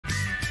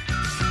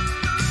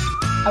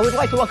I would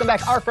like to welcome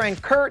back our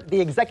friend Kurt, the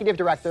executive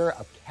director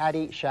of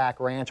Catty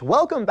Ranch.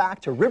 Welcome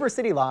back to River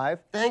City Live.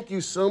 Thank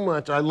you so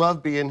much. I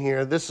love being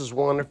here. This is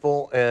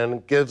wonderful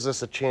and gives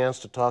us a chance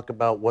to talk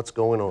about what's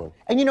going on.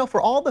 And you know,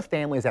 for all the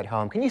families at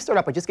home, can you start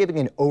off by just giving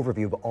an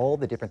overview of all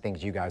the different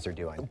things you guys are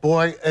doing?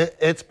 Boy,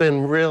 it's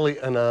been really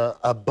an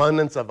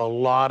abundance of a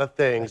lot of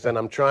things, and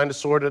I'm trying to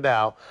sort it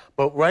out.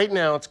 But right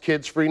now, it's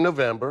Kids Free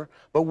November,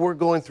 but we're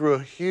going through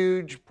a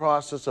huge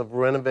process of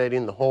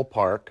renovating the whole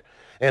park.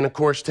 And of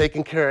course,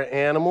 taking care of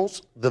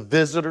animals, the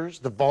visitors,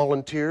 the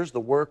volunteers, the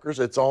workers.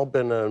 It's all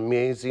been an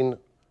amazing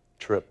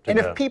trip. And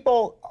if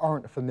people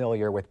aren't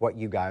familiar with what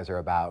you guys are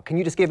about, can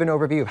you just give an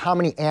overview of how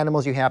many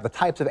animals you have, the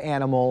types of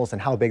animals,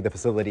 and how big the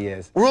facility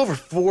is? We're over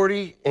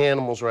 40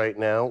 animals right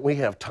now. We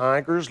have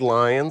tigers,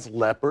 lions,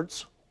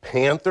 leopards,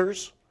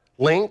 panthers,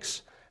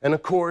 lynx, and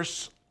of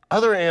course,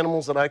 other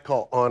animals that I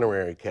call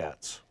honorary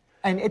cats.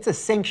 And it's a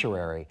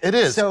sanctuary. It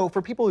is. So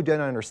for people who don't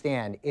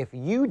understand, if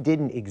you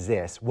didn't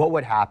exist, what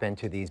would happen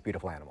to these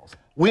beautiful animals?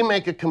 We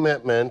make a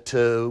commitment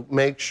to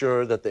make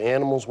sure that the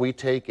animals we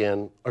take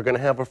in are going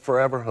to have a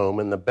forever home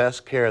and the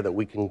best care that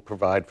we can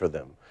provide for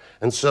them.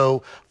 And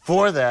so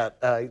for that,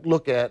 I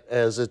look at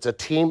as it's a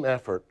team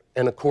effort.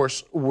 And of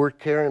course, we're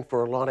caring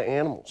for a lot of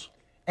animals.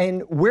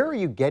 And where are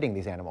you getting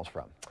these animals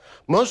from?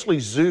 Mostly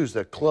zoos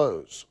that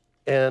close.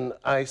 And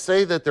I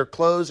say that they're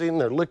closing,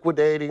 they're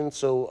liquidating,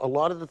 so a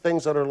lot of the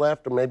things that are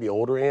left are maybe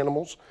older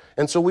animals,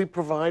 and so we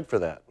provide for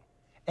that.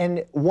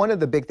 And one of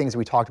the big things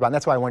we talked about, and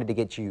that's why I wanted to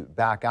get you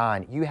back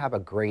on, you have a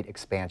great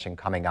expansion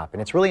coming up,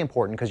 and it's really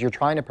important because you're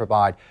trying to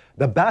provide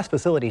the best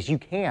facilities you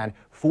can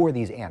for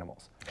these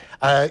animals.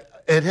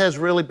 It has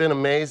really been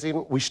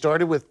amazing. We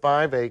started with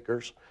 5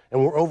 acres,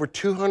 and we're over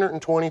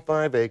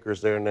 225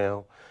 acres there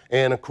now,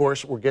 and of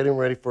course, we're getting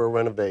ready for a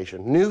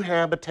renovation. New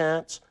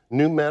habitats,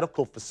 new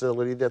medical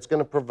facility that's going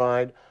to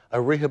provide a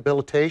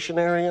rehabilitation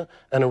area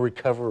and a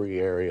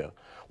recovery area.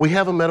 We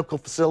have a medical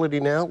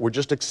facility now. We're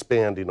just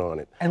expanding on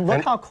it. And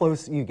look how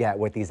close you get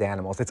with these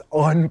animals. It's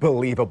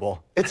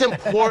unbelievable. It's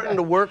important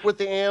to work with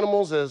the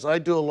animals, as I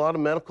do a lot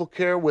of medical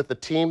care with the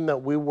team that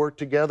we work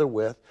together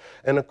with.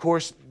 And of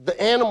course, the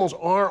animals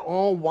are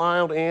all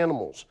wild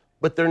animals,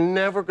 but they're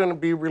never going to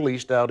be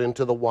released out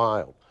into the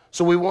wild.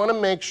 So we want to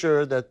make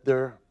sure that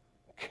their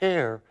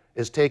care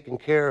is taken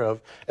care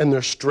of and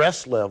their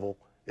stress level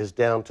is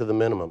down to the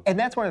minimum. And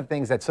that's one of the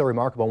things that's so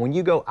remarkable. When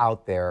you go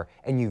out there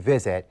and you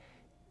visit,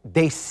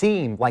 they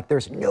seem like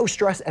there's no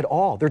stress at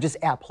all. They're just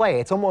at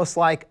play. It's almost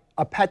like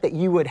a pet that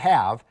you would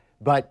have,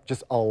 but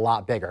just a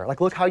lot bigger.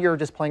 Like, look how you're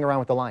just playing around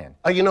with the lion.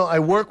 You know, I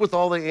work with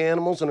all the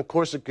animals, and of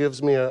course it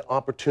gives me an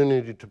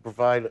opportunity to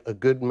provide a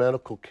good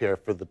medical care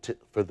for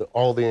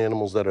all the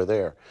animals that are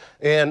there.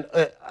 And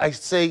I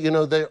say, you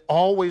know, they're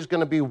always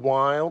going to be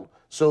wild,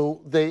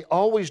 so they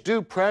always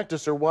do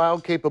practice their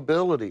wild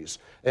capabilities.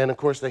 And of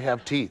course, they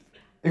have teeth.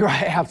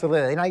 Right,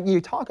 absolutely. And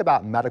you talk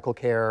about medical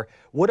care.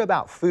 What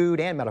about food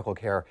and medical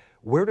care?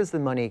 Where does the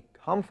money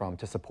come from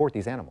to support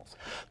these animals?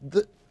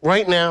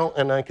 Right now,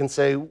 and I can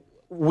say,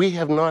 we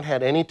have not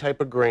had any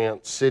type of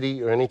grant,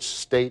 city or any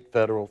state,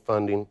 federal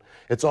funding.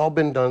 It's all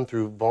been done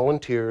through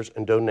volunteers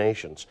and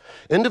donations.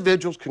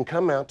 Individuals can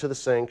come out to the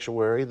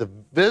sanctuary. The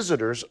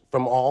visitors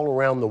from all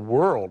around the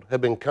world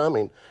have been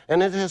coming,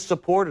 and it has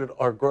supported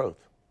our growth.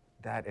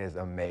 That is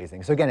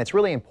amazing. So again, it's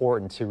really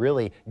important to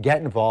really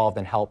get involved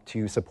and help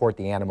to support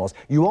the animals.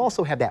 You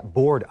also have that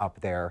board up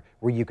there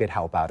where you could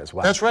help out as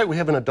well. That's right. We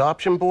have an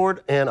adoption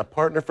board and a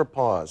Partner for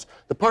Paws.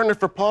 The Partner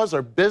for Paws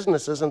are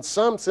businesses, and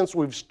some, since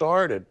we've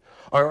started,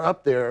 are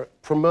up there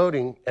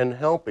promoting and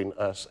helping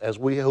us, as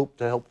we hope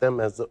to help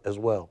them as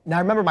well. Now, I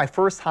remember my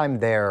first time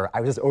there,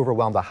 I was just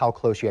overwhelmed by how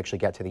close you actually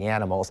get to the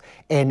animals.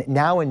 And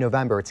now in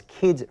November, it's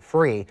kids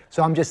free.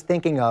 So I'm just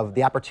thinking of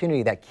the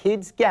opportunity that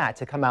kids get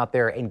to come out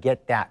there and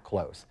get that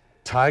close.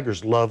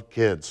 Tigers love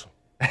kids.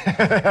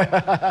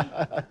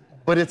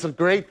 But it's a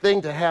great thing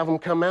to have them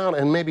come out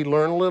and maybe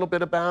learn a little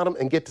bit about them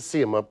and get to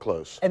see them up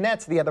close. And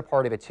that's the other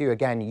part of it too.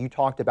 Again, you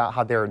talked about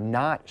how they're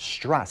not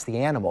stressed, the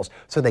animals,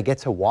 so they get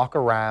to walk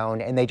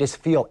around and they just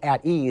feel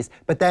at ease.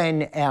 But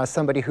then as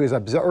somebody who's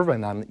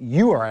observing them,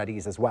 you are at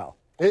ease as well.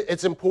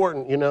 It's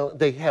important, you know,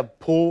 they have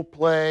pool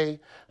play,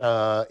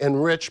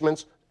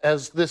 enrichments.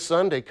 As this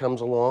Sunday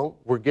comes along,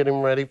 we're getting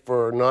ready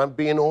for not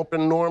being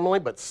open normally,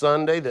 but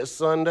this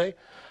Sunday,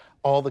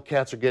 all the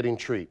cats are getting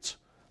treats.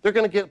 They're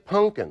going to get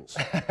pumpkins.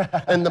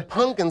 And the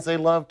pumpkins they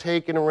love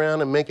taking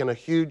around and making a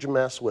huge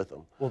mess with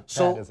them. Well,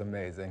 that is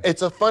amazing.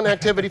 It's a fun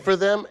activity for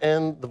them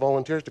and the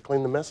volunteers to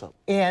clean the mess up.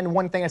 And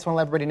one thing I just want to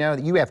let everybody know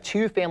that you have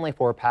 2 family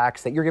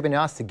 4-packs that you're giving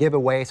us to give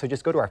away. So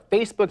just go to our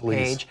Facebook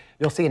page.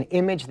 You'll see an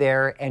image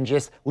there and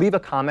just leave a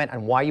comment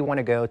on why you want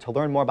to go. To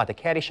learn more about the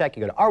Catty Shack,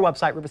 you go to our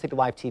website,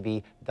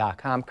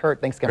 rivercitylivetv.com.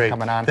 Kurt, thanks again for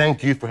coming on.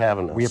 Thank you for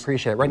having us. We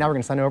appreciate it. Right now we're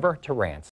going to send over to Rance.